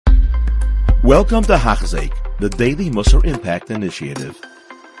Welcome to Hachzik, the Daily Musar Impact Initiative.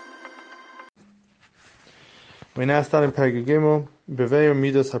 We now start in Perek Gimel, Bevei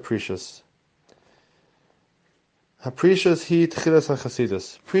Midas Haprecious. Haprecious he Tchilas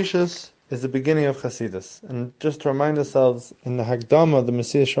HaChasidus. Precious is the beginning of Chasidus. And just to remind ourselves, in the Hagdama, the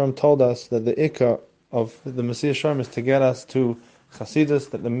Yesharim told us that the Ikka of the Yesharim is to get us to Chasidus,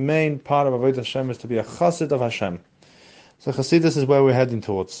 that the main part of Avodah Hashem is to be a Chasid of Hashem. So Chasidus is where we're heading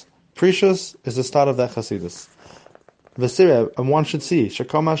towards. Precious is the start of that Chasidus. Vesira, and one should see,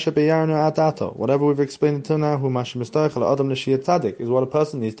 whatever we've explained until now, is what a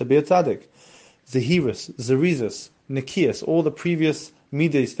person needs to be a tzaddik. Zehirus, Zerizus, Nikias, all the previous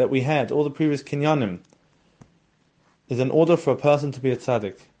midas that we had, all the previous kinyanim, is in order for a person to be a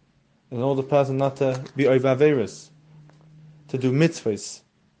tzaddik. In order for a person not to be oivaveris, to do mitzvahs,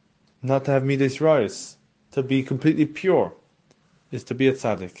 not to have midas rayos, to be completely pure, is to be a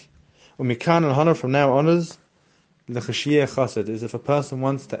tzaddik. Umikan and Hana from now onwards, the Chashiyeh Chassid is if a person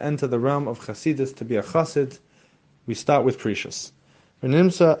wants to enter the realm of Chasidus to be a Chassid, we start with Precious.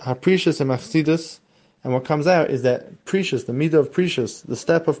 Renimsa HaPrecious and Chasidus, and what comes out is that Precious, the midah of Precious, the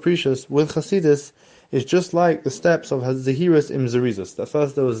step of Precious with Chasidus, is just like the steps of Zehirus im Zerizus. That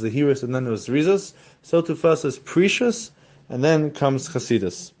first there was Zehirus and then there was Zerizus. So too first is Precious, and then comes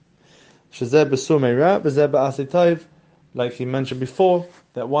Chasidus. Shezeh b'sur meira, b'zeh b'aseh tov, like he mentioned before,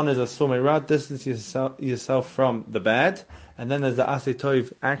 that one is a sumerat, distance yourself from the bad, and then there's the aseh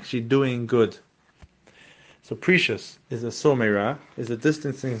tov, actually doing good. So Precious is a sumerat, is a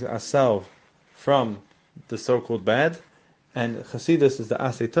distancing ourselves from the so-called bad, and Chasidus is the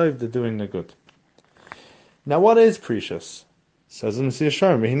aseh tov, the doing the good. Now what is Precious? Says in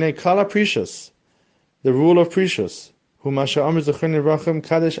Yesharim, V'hinei kala Precious, the rule of Precious, Hu masha amr zechrin rachim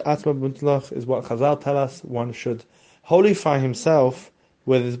kadesh atzma b'mutlach, is what Chazal tell us one should holify himself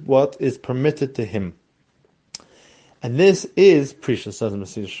with what is permitted to him. And this is Precious, says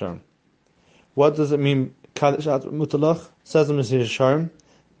Mesilas Yesharim. What does it mean, Kadesh Atzma Mutalach? Says Mesilas Yesharim,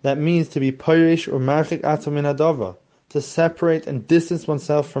 that means to be Porish or Marchik Atzma Min Hadava, to separate and distance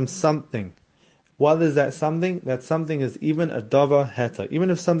oneself from something. What is that something? That something is even a Dava Heta. Even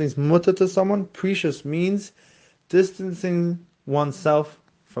if something's mutter to someone, Precious means distancing oneself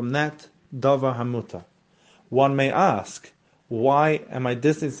from that Dava Hamuta. One may ask, why am I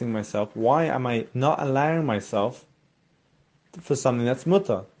distancing myself? Why am I not allowing myself for something that's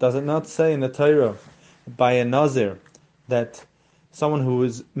mutter? Does it not say in the Torah by a Nazir that someone who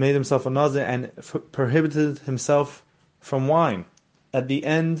has made himself a Nazir and prohibited himself from wine, at the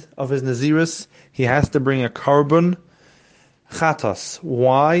end of his Nazirus, he has to bring a korban chatas?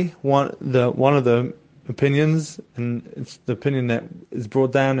 Why? One of the opinions, and it's the opinion that is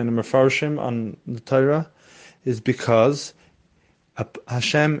brought down in the Mefarshim on the Torah, is because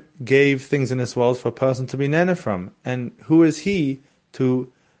Hashem gave things in this world for a person to be nene from. And who is he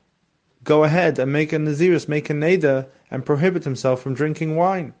to go ahead and make a Nazirus, make a neder, and prohibit himself from drinking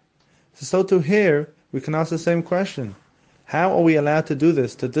wine? So too here, we can ask the same question. How are we allowed to do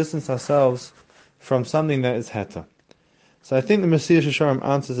this, to distance ourselves from something that is heta? So I think the Mesilas Yesharim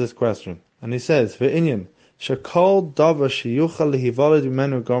answers this question. And he says, Ve'inyan, shekol davar sheyuchal lehivalid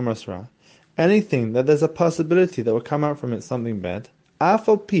mimenu gomer ra, anything that there's a possibility that will come out from it something bad,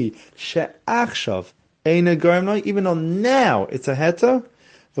 afal pi she'achshav eina goyim, even though now it's a heta,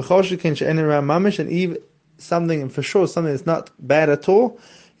 v'chol shekin she'eina ra mamish, and even something, and for sure something that's not bad at all,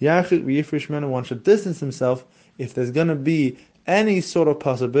 yachik v'yifrish menu, one should distance himself if there's going to be any sort of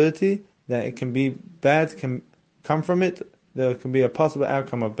possibility that it can be bad, can come from it, there can be a possible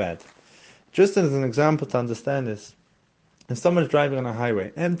outcome of bad. Just as an example to understand this, if someone's driving on a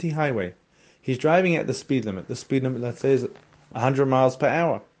highway, empty highway, he's driving at the speed limit. The speed limit, let's say, is 100 miles per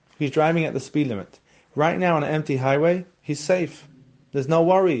hour. He's driving at the speed limit. Right now on an empty highway, he's safe. There's no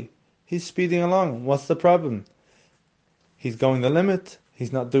worry. He's speeding along. What's the problem? He's going the limit.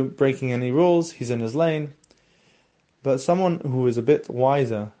 He's not breaking any rules. He's in his lane. But someone who is a bit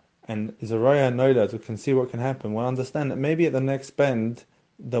wiser and is a Roya Noida, who can see what can happen, will understand that maybe at the next bend,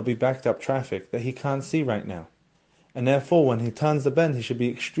 there'll be backed up traffic that he can't see right now. And therefore, when he turns the bend, he should be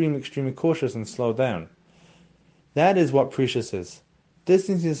extremely, extremely cautious and slow down. That is what Precious is.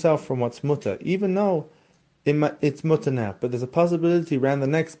 Distance yourself from what's mutter, even though it's mutter now. But there's a possibility around the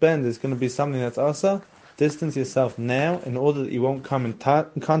next bend there's going to be something that's asa. Distance yourself now in order that you won't come in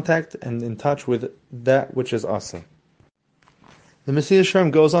contact and in touch with that which is asa. The Mesilas Yesharim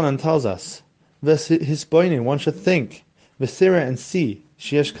goes on and tells us, Hisboinin, one should think, Vesira and see,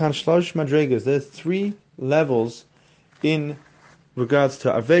 Sheyesh kan shlosh madregas, there's 3 levels in regards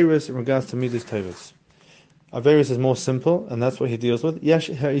to Averis, in regards to Midas Tovas. Averis is more simple, and that's what he deals with. Yesh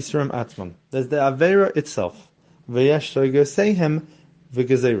ha'isurim atman. There's the Avera itself. V'yesh seihem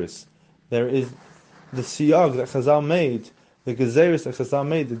v'gezeris. There is the siyag that Chazal made, the gezeris that Chazal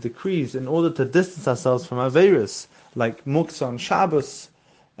made, the decrees, in order to distance ourselves from Averis, like Muktzah on Shabbos,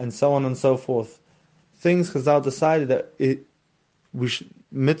 and so on and so forth. Things Chazal decided that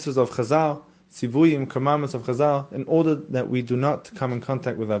mitzvahs of Chazal, tzivuyim, commandments of Chazal, in order that we do not come in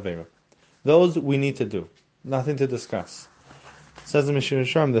contact with Avera. Those we need to do. Nothing to discuss. Says the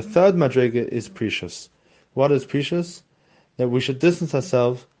Yesharim, the third madrega is precious. What is precious? That we should distance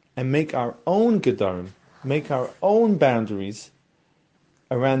ourselves and make our own gedarim, make our own boundaries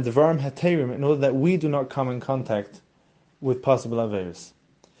around devarim haterim, in order that we do not come in contact with possible averis.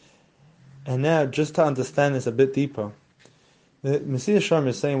 And now, just to understand this a bit deeper, the Mesilas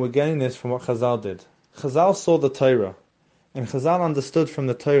is saying we're getting this from what Chazal did. Chazal saw the Torah, and Chazal understood from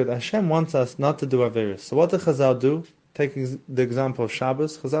the Torah that Hashem wants us not to do averis. So what did Chazal do? Taking the example of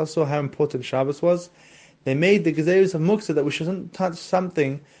Shabbos, Chazal saw how important Shabbos was. They made the gezeris of Muktzah that we shouldn't touch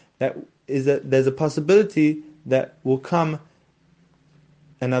something that is there's a possibility that will come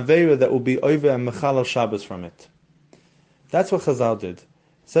an avera that will be over and mechal Shabbos from it. That's what Chazal did.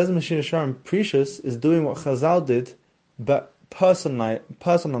 Says Yesharim, precious is doing what Chazal did, but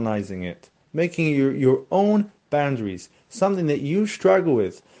personalizing it, making your own boundaries, something that you struggle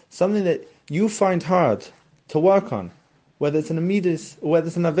with, something that you find hard to work on, whether it's an amidus or whether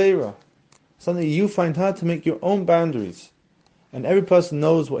it's an avera, something you find hard to make your own boundaries. And every person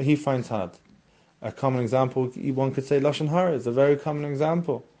knows what he finds hard. A common example, one could say Lashon Hara is a very common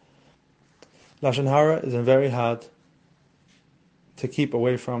example. Lashon Hara is very hard to keep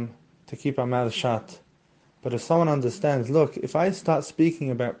away from, to keep our mouths shut. But if someone understands, look, if I start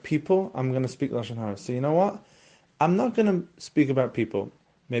speaking about people, I'm going to speak Lashon Hara. So you know what? I'm not going to speak about people.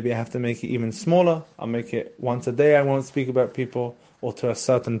 Maybe I have to make it even smaller. I'll make it once a day I won't speak about people, or to a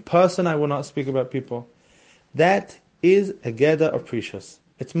certain person I will not speak about people. That is a geder of precious.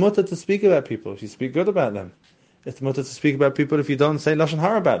 It's mutter to speak about people if you speak good about them. It's mutter to speak about people if you don't say Lashon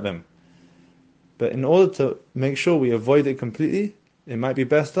Hara about them. But in order to make sure we avoid it completely, it might be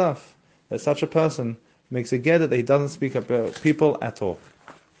best off that such a person makes a geder that he doesn't speak about people at all.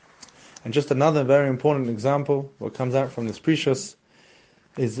 And just another very important example, what comes out from this precious,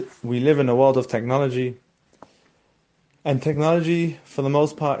 is we live in a world of technology, and technology for the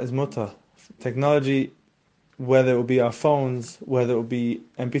most part is mutter. Technology, whether it will be our phones, whether it will be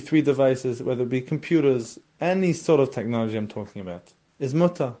MP3 devices, whether it be computers, any sort of technology I'm talking about, is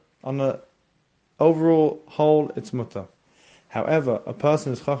mutter. On the overall whole, it's mutter. However, a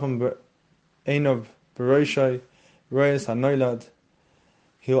person is chacham einov b'roshai royes hanoilad.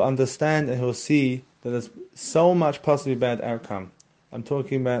 He'll understand and he'll see that there's so much possibly bad outcome. I'm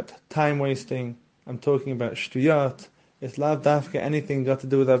talking about time wasting. I'm talking about shtuyat. It's lav dafka anything got to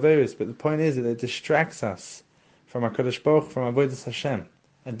do with averis. But the point is that it distracts us from HaKadosh Baruch Hu, from avodas Hashem,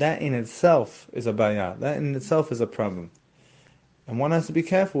 and that in itself is a bayah. That in itself is a problem. And one has to be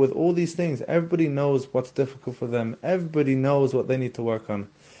careful with all these things. Everybody knows what's difficult for them. Everybody knows what they need to work on.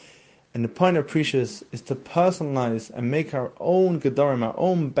 And the point of precious is to personalize and make our own gedarim, our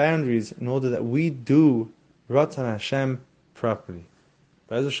own boundaries, in order that we do Ratzon Hashem properly.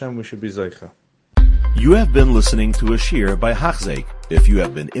 Be'ez Hashem, we should be zeicha. You have been listening to a shir by Hachzeik. If you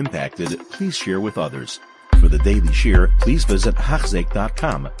have been impacted, please share with others. For the daily shir, please visit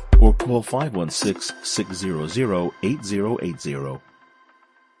Hachzeik.com or call 516-600-8080.